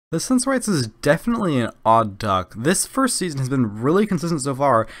The Sensorites is definitely an odd duck. This first season has been really consistent so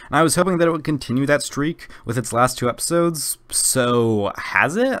far, and I was hoping that it would continue that streak with its last two episodes. So,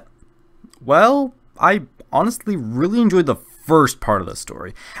 has it? Well, I honestly really enjoyed the first part of the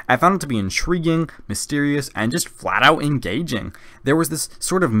story. I found it to be intriguing, mysterious, and just flat out engaging. There was this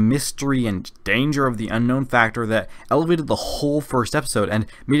sort of mystery and danger of the unknown factor that elevated the whole first episode and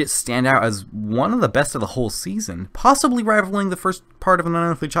made it stand out as one of the best of the whole season, possibly rivaling the first part of An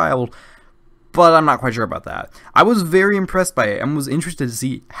Unearthly Child, but I'm not quite sure about that. I was very impressed by it and was interested to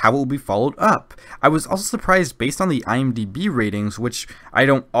see how it will be followed up. I was also surprised based on the IMDb ratings, which I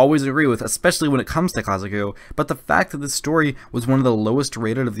don't always agree with, especially when it comes to Kazuko, but the fact that this story was one of the lowest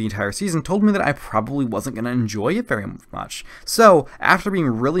rated of the entire season told me that I probably wasn't going to enjoy it very much. So, after being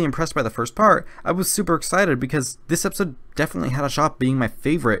really impressed by the first part, I was super excited because this episode definitely had a shot being my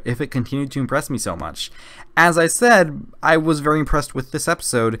favorite if it continued to impress me so much. As I said, I was very impressed with this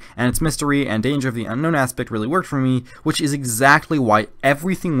episode, and its mystery and danger of the unknown aspect really worked for me, which is exactly why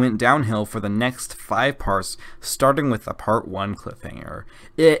everything went downhill for the next 5 parts, starting with the part 1 cliffhanger.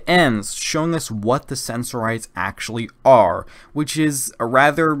 It ends showing us what the Sensorites actually are, which is a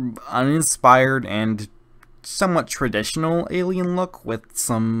rather uninspired and somewhat traditional alien look with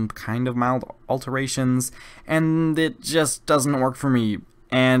some kind of mild alterations, and it just doesn't work for me,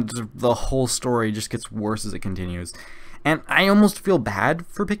 and the whole story just gets worse as it continues. And I almost feel bad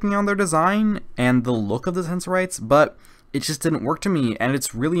for picking on their design and the look of the Sensorites, but it just didn't work to me, and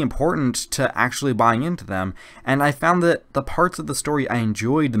it's really important to actually buying into them. And I found that the parts of the story I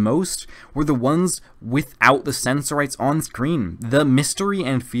enjoyed the most were the ones without the Sensorites on screen. The mystery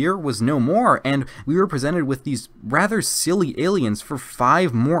and fear was no more, and we were presented with these rather silly aliens for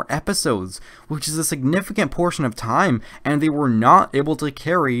 5 more episodes, which is a significant portion of time, and they were not able to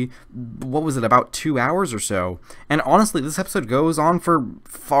carry, what was it, about 2 hours or so. And honestly, this episode goes on for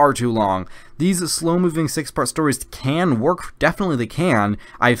far too long. These slow-moving 6-part stories can work, definitely they can.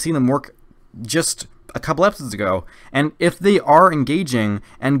 I've seen them work just a couple episodes ago, and if they are engaging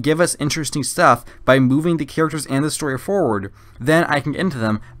and give us interesting stuff by moving the characters and the story forward, then I can get into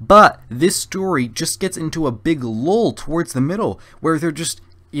them. But this story just gets into a big lull towards the middle, where there just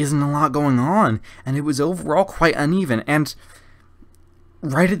isn't a lot going on, and it was overall quite uneven. And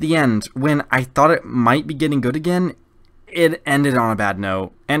right at the end, when I thought it might be getting good again, it ended on a bad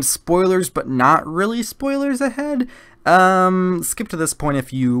note. And spoilers, but not really spoilers ahead. Skip to this point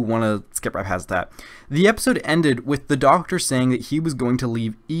if you want to skip right past that. The episode ended with the doctor saying that he was going to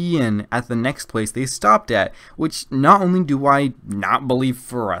leave Ian at the next place they stopped at, which not only do I not believe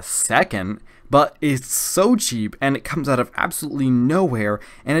for a second, but it's so cheap and it comes out of absolutely nowhere,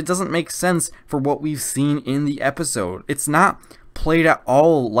 and it doesn't make sense for what we've seen in the episode. It's not played at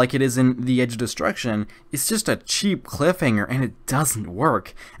all like it is in The Edge of Destruction. It's just a cheap cliffhanger, and it doesn't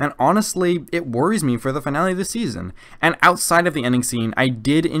work. And honestly, it worries me for the finale of the season. And outside of the ending scene, I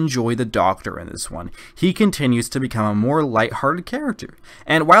did enjoy the Doctor in this one. He continues to become a more lighthearted character.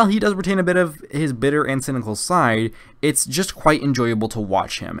 And while he does retain a bit of his bitter and cynical side, it's just quite enjoyable to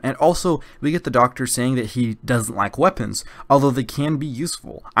watch him. And also, we get the Doctor saying that he doesn't like weapons, although they can be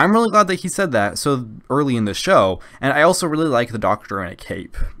useful. I'm really glad that he said that so early in the show, and I also really like the Doctor in a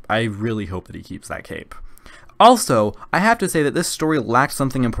cape. I really hope that he keeps that cape. Also, I have to say that this story lacked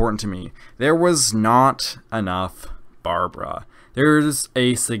something important to me. There was not enough Barbara. There's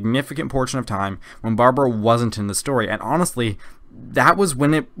a significant portion of time when Barbara wasn't in the story, and honestly, that was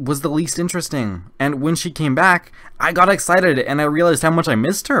when it was the least interesting. And when she came back, I got excited and I realized how much I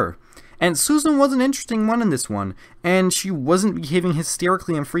missed her. And Susan was an interesting one in this one, and she wasn't behaving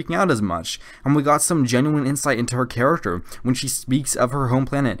hysterically and freaking out as much, and we got some genuine insight into her character when she speaks of her home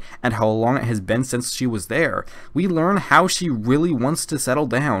planet and how long it has been since she was there. We learn how she really wants to settle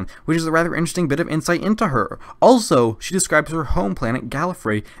down, which is a rather interesting bit of insight into her. Also, she describes her home planet,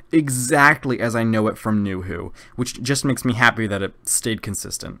 Gallifrey, exactly as I know it from New Who, which just makes me happy that it stayed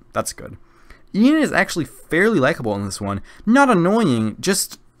consistent. That's good. Ian is actually fairly likable in this one, not annoying,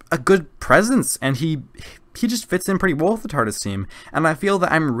 just a good presence, and he just fits in pretty well with the TARDIS team, and I feel that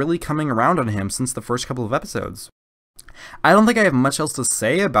I'm really coming around on him since the first couple of episodes. I don't think I have much else to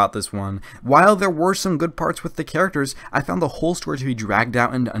say about this one. While there were some good parts with the characters, I found the whole story to be dragged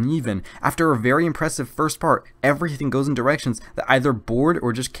out and uneven. After a very impressive first part, everything goes in directions that either bored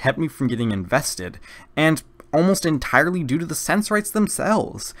or just kept me from getting invested, and almost entirely due to the Sensorites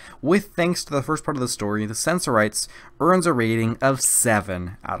themselves. With thanks to the first part of the story, the Sensorites earns a rating of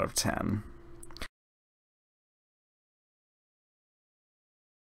 7 out of 10.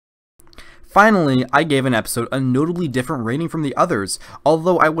 Finally, I gave an episode a notably different rating from the others,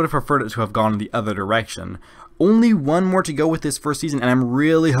 although I would have preferred it to have gone in the other direction. Only one more to go with this first season, and I'm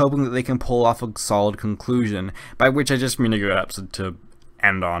really hoping that they can pull off a solid conclusion, by which I just mean a good episode to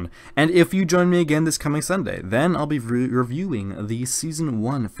end on. And if you join me again this coming Sunday, then I'll be reviewing the Season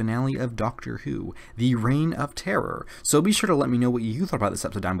 1 finale of Doctor Who, The Reign of Terror. So be sure to let me know what you thought about this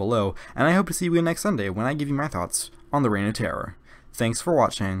episode down below, and I hope to see you again next Sunday when I give you my thoughts on The Reign of Terror. Thanks for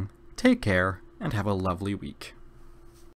watching, take care, and have a lovely week.